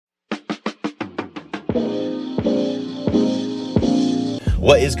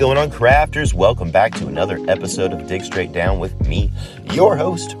What is going on, crafters? Welcome back to another episode of Dig Straight Down with me, your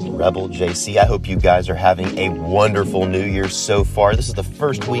host, Rebel JC. I hope you guys are having a wonderful New Year so far. This is the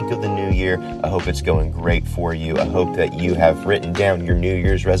first week of the new year. I hope it's going great for you. I hope that you have written down your New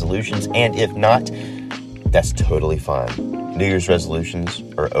Year's resolutions, and if not, that's totally fine. New Year's resolutions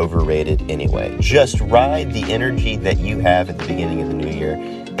are overrated anyway. Just ride the energy that you have at the beginning of the new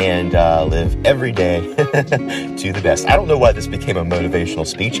year and live every day to the best. I don't know why this became a motivational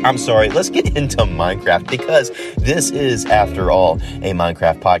speech. I'm sorry. Let's get into Minecraft because this is, after all, a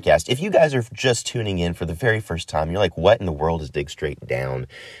Minecraft podcast. If you guys are just tuning in for the very first time, you're like, what in the world is Dig Straight Down?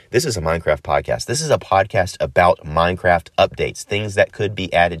 This is a Minecraft podcast. This is a podcast about Minecraft updates, things that could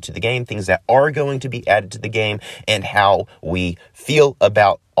be added to the game, things that are going to be added to the game, and how we feel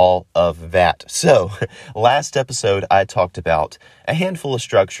about all of that. So, last episode, I talked about a handful of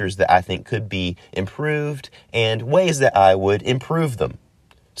structures that I think could be improved and ways that I would improve them.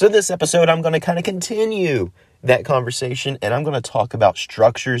 So this episode, I'm going to kind of continue that conversation, and I'm going to talk about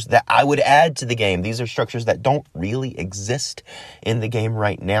structures that I would add to the game. These are structures that don't really exist in the game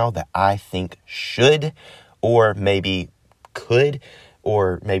right now that I think should, or maybe could,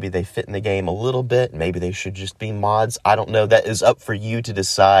 or maybe they fit in the game a little bit. Maybe they should just be mods. I don't know. That is up for you to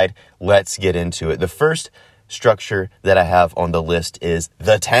decide. Let's get into it. The first structure that I have on the list is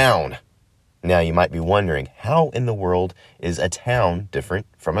the town. Now, you might be wondering, how in the world is a town different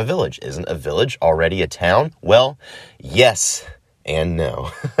from a village? Isn't a village already a town? Well, yes and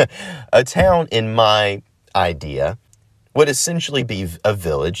no. A town, in my idea, would essentially be a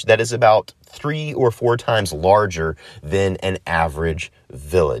village that is about 3 or 4 times larger than an average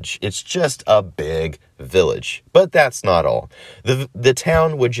village. It's just a big village. But that's not all. The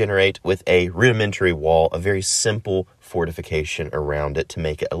town would generate with a rudimentary wall, a very simple fortification around it to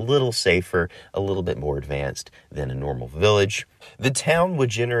make it a little safer, a little bit more advanced than a normal village. The town would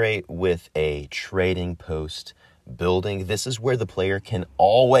generate with a trading post building. This is where the player can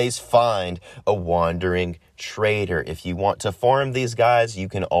always find a wandering trader. If you want to farm these guys, you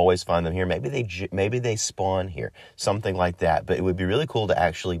can always find them here. Maybe they spawn here, something like that. But it would be really cool to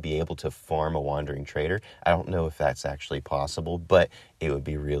actually be able to farm a wandering trader. I don't know if that's actually possible, but it would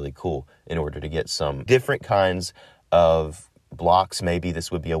be really cool in order to get some different kinds of blocks. Maybe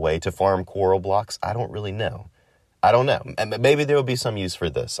this would be a way to farm coral blocks. I don't really know. Maybe there will be some use for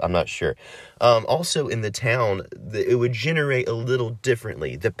this. I'm not sure. Also in the town, it would generate a little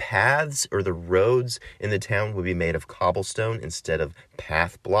differently. The paths or the roads in the town would be made of cobblestone instead of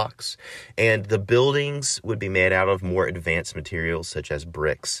path blocks. And the buildings would be made out of more advanced materials such as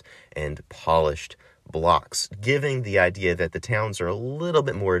bricks and polished blocks, giving the idea that the towns are a little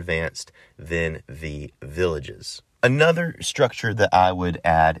bit more advanced than the villages. Another structure that I would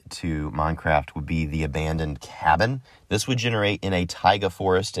add to Minecraft would be the abandoned cabin. This would generate in a taiga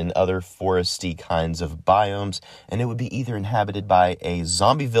forest and other foresty kinds of biomes, and it would be either inhabited by a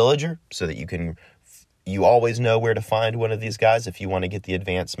zombie villager, so that you always know where to find one of these guys if you want to get the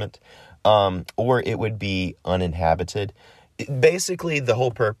advancement, or it would be uninhabited. Basically, the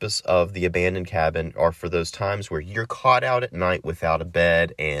whole purpose of the abandoned cabin are for those times where you're caught out at night without a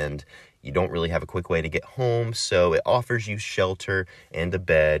bed and you don't really have a quick way to get home, so it offers you shelter and a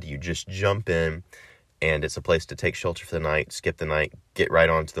bed. You just jump in, and it's a place to take shelter for the night, skip the night, get right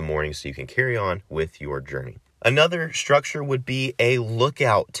on to the morning so you can carry on with your journey. Another structure would be a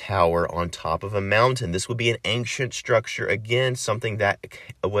lookout tower on top of a mountain. This would be an ancient structure, again, something that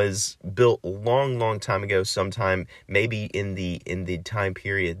was built a long time ago, sometime maybe in the time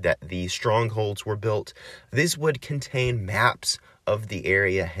period that the strongholds were built. This would contain maps of the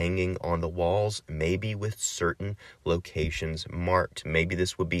area hanging on the walls, maybe with certain locations marked. Maybe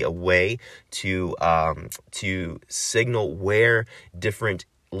this would be a way to signal where different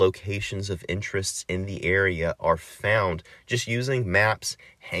locations of interests in the area are found, just using maps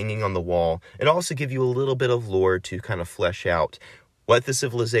hanging on the wall. It also give you a little bit of lore to kind of flesh out what the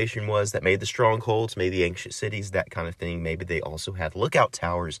civilization was that made the strongholds, made the ancient cities, that kind of thing. Maybe they also had lookout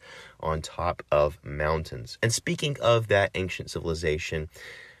towers on top of mountains. And speaking of that ancient civilization,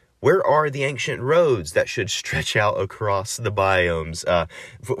 where are the ancient roads that should stretch out across the biomes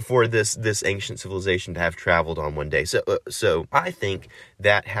for this ancient civilization to have traveled on one day? So I think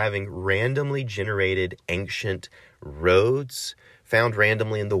that having randomly generated ancient roads found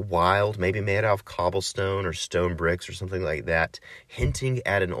randomly in the wild, maybe made out of cobblestone or stone bricks or something like that, hinting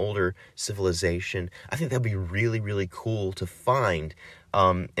at an older civilization, I think that'd be really, really cool to find.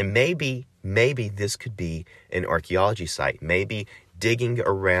 And maybe this could be an archaeology site. Maybe digging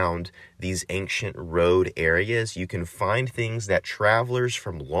around these ancient road areas, you can find things that travelers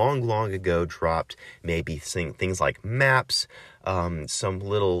from long, long ago dropped, maybe things like maps, some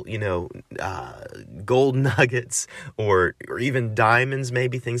little, gold nuggets, or even diamonds,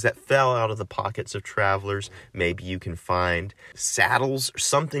 maybe things that fell out of the pockets of travelers. Maybe you can find saddles or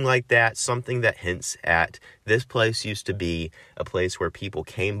something like that, something that hints at this place used to be a place where people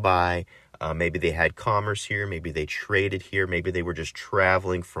came by. Maybe they had commerce here, maybe they traded here, maybe they were just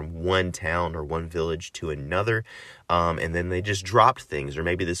traveling from one town or one village to another, and then they just dropped things, or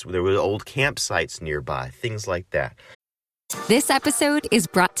maybe there were old campsites nearby, things like that. This episode is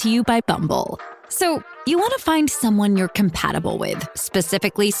brought to you by Bumble. So, you want to find someone you're compatible with,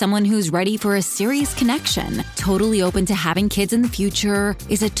 specifically someone who's ready for a serious connection, totally open to having kids in the future,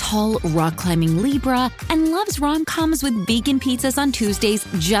 is a tall, rock-climbing Libra, and loves rom-coms with vegan pizzas on Tuesdays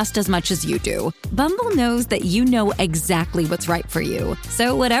just as much as you do. Bumble knows that you know exactly what's right for you.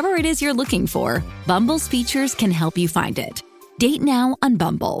 So whatever it is you're looking for, Bumble's features can help you find it. Date now on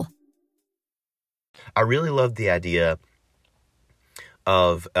Bumble. I really love the idea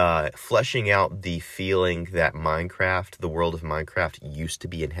of fleshing out the feeling that Minecraft, the world of Minecraft, used to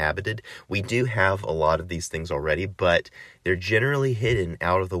be inhabited. We do have a lot of these things already, but they're generally hidden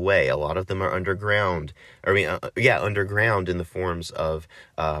out of the way. A lot of them are underground. Underground in the forms of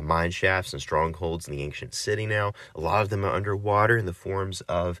mine shafts and strongholds in the ancient city now. A lot of them are underwater in the forms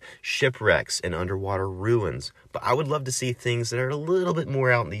of shipwrecks and underwater ruins. But I would love to see things that are a little bit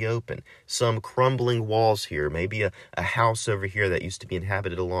more out in the open. Some crumbling walls here, maybe a house over here that used to be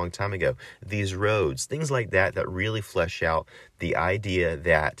inhabited a long time ago. These roads, things like that really flesh out the idea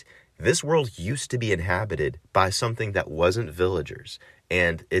that this world used to be inhabited by something that wasn't villagers.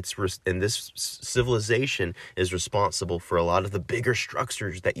 And this civilization is responsible for a lot of the bigger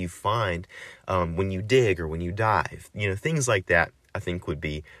structures that you find when you dig or when you dive. Things like that I think would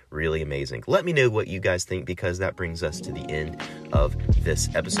be really amazing. Let me know what you guys think, because that brings us to the end of this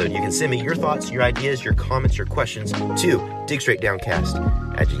episode. You can send me your thoughts, your ideas, your comments, your questions to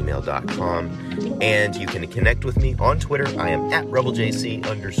digstraightdowncast@gmail.com. And you can connect with me on Twitter. I am at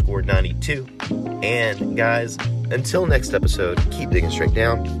rebelJC_92. And guys, until next episode, keep digging straight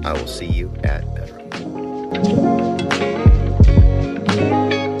down. I will see you at Bedrock.